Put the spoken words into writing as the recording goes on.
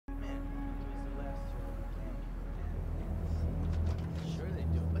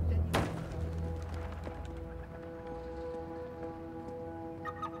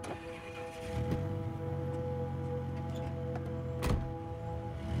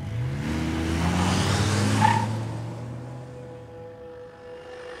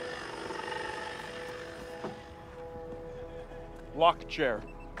Locked chair.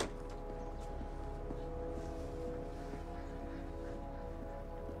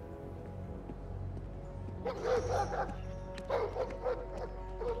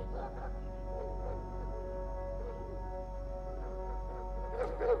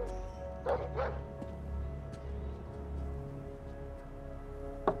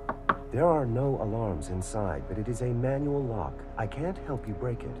 There are no alarms inside, but it is a manual lock. I can't help you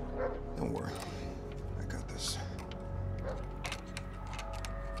break it. Don't worry. I got this.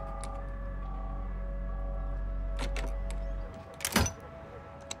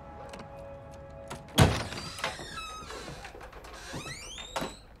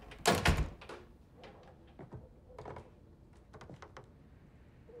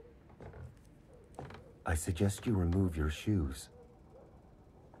 I suggest you remove your shoes.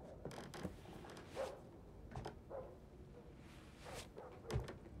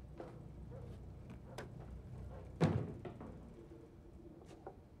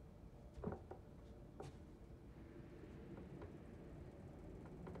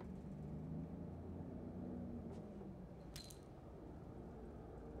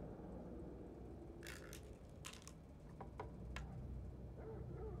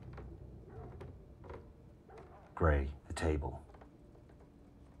 Gray, the table.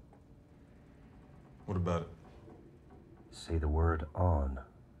 What about it? Say the word on.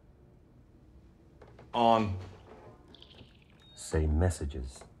 On. Say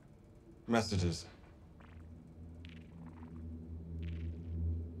messages. Messages.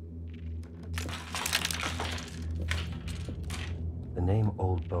 The name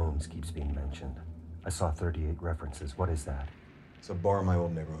Old Bones keeps being mentioned. I saw 38 references. What is that? It's a bar in my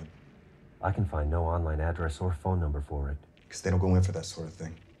old neighborhood. I can find no online address or phone number for it. Because they don't go in for that sort of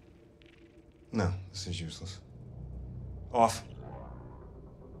thing. No, this is useless. Off.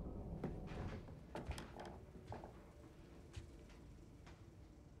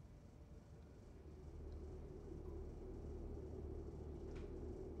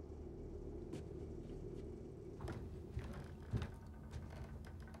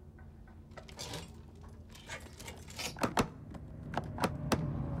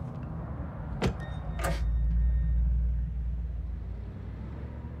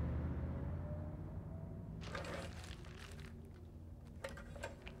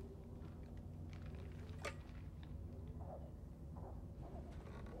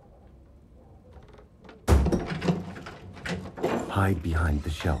 Hide behind the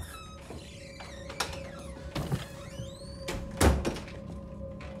shelf.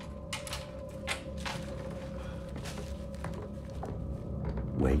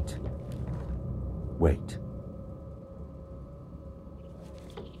 Wait. Wait.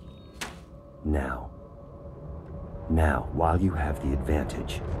 Now. Now, while you have the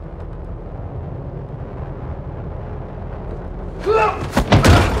advantage.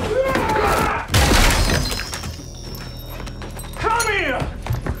 Come here!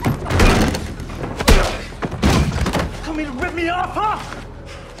 Come here to rip me off, huh?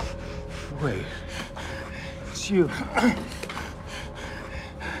 Wait, it's you. I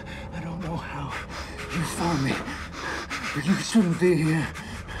don't know how you found me, but you shouldn't be here.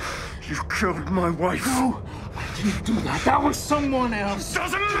 You killed my wife. No, I didn't do that. That was someone else.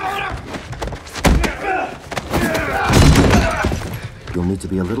 Doesn't matter! You'll need to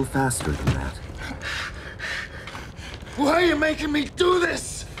be a little faster than that. Why are you making me do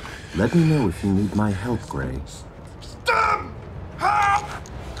this? Let me know if you need my help, Gray. Stop! Help!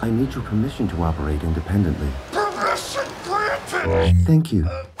 I need your permission to operate independently. Permission granted! Thank you.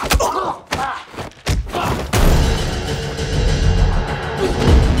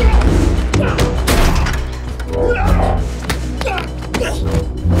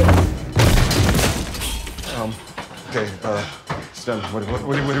 Okay, Stem, what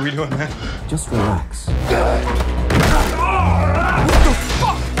are we doing, man? Just relax.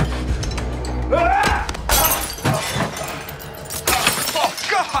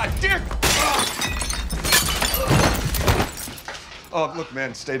 Oh, look,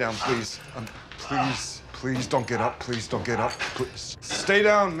 man, stay down, please. Please don't get up. Please don't get up. Please. Stay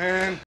down, man.